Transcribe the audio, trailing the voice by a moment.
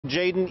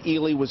Jaden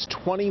Ely was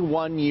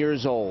 21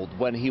 years old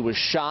when he was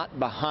shot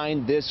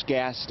behind this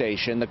gas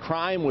station. The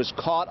crime was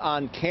caught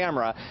on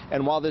camera,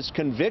 and while this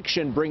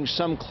conviction brings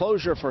some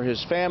closure for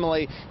his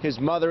family, his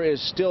mother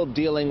is still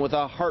dealing with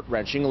a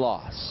heart-wrenching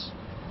loss.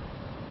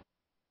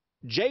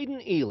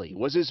 Jaden Ely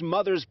was his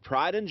mother's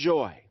pride and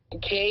joy.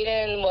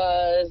 Jaden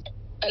was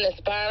an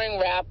aspiring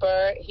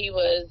rapper. He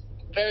was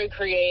very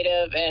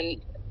creative and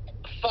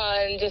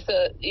fun, just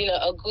a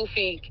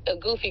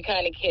goofy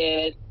kind of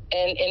kid.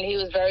 And he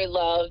was very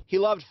loved. He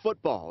loved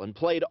football and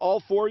played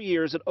all 4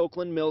 years at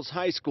Oakland Mills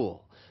High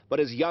School. But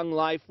his young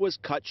life was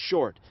cut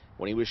short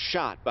when he was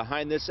shot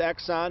behind this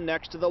Exxon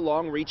next to the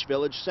Long Reach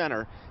Village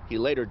Center. He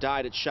later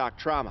died at shock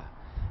trauma.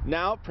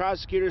 Now,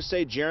 prosecutors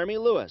say Jeremy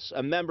Lewis,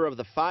 a member of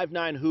the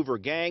 5'9" Hoover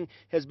gang,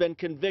 has been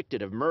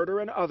convicted of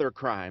murder and other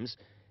crimes.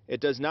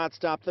 It does not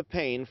stop the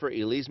pain for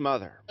Ely's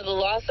mother. The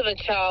loss of a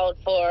child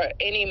for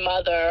any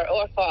mother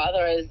or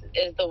father is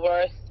the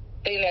worst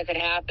thing that could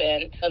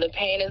happen. The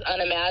pain is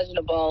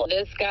unimaginable.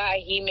 This guy,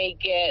 he may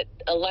get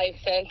a life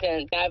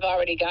sentence. I've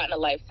already gotten a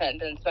life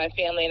sentence. My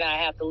family and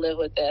I have to live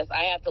with this.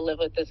 I have to live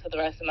with this for the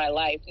rest of my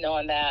life,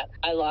 knowing that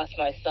I lost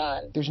my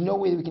son. There's no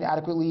way that we can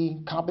adequately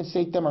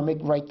compensate them or make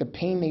right the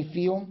pain they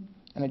feel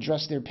and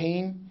address their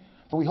pain.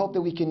 But we hope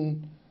that we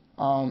can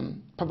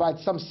provide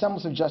some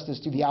semblance of justice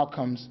to the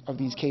outcomes of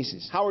these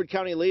cases. Howard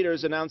County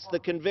leaders announced the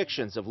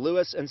convictions of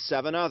Lewis and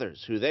 7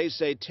 others who they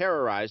say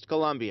terrorized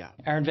Columbia.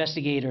 Our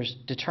investigators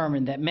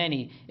determined that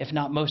many, if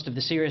not most, of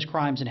the serious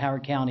crimes in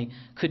Howard County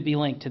could be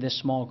linked to this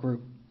small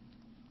group.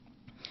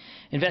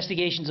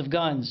 Investigations of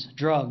guns,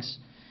 drugs,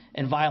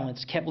 and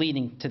violence kept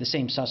leading to the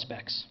same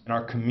suspects. And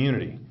our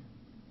community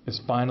is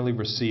finally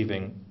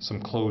receiving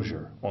some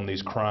closure on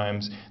these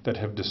crimes that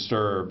have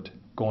disturbed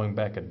going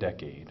back a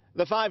decade.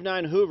 The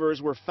 5'9"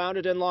 Hoovers were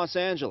founded in Los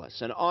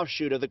Angeles, an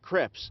offshoot of the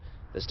Crips.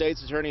 The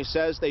state's attorney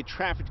says they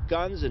trafficked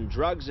guns and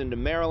drugs into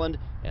Maryland,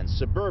 and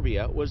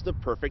suburbia was the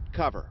perfect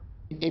cover.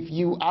 If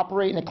you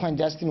operate in a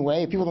clandestine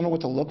way, if people don't know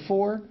what to look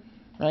for,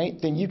 right,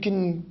 then you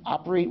can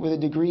operate with a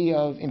degree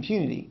of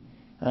impunity,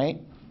 right?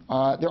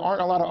 There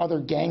aren't a lot of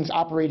other gangs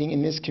operating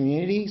in this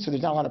community, so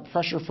there's not a lot of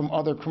pressure from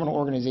other criminal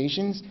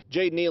organizations.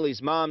 Jaden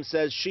Ely's mom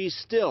says she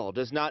still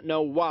does not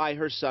know why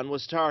her son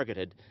was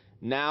targeted.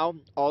 Now,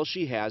 all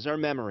she has are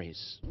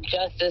memories.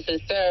 Justice is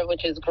served,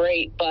 which is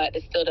great, but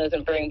it still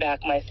doesn't bring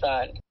back my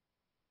son.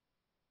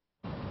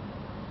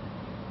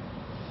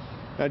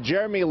 Now,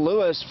 Jeremy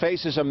Lewis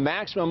faces a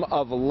maximum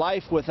of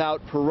life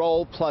without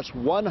parole plus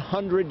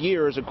 100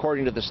 years,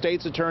 according to the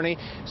state's attorney.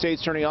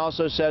 State's attorney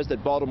also says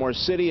that Baltimore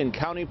City and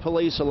County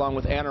Police, along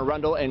with Anne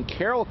Arundel and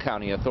Carroll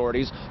County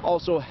authorities,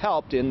 also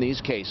helped in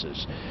these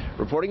cases.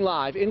 Reporting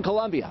live in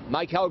Columbia,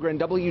 Mike Helgren,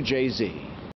 WJZ.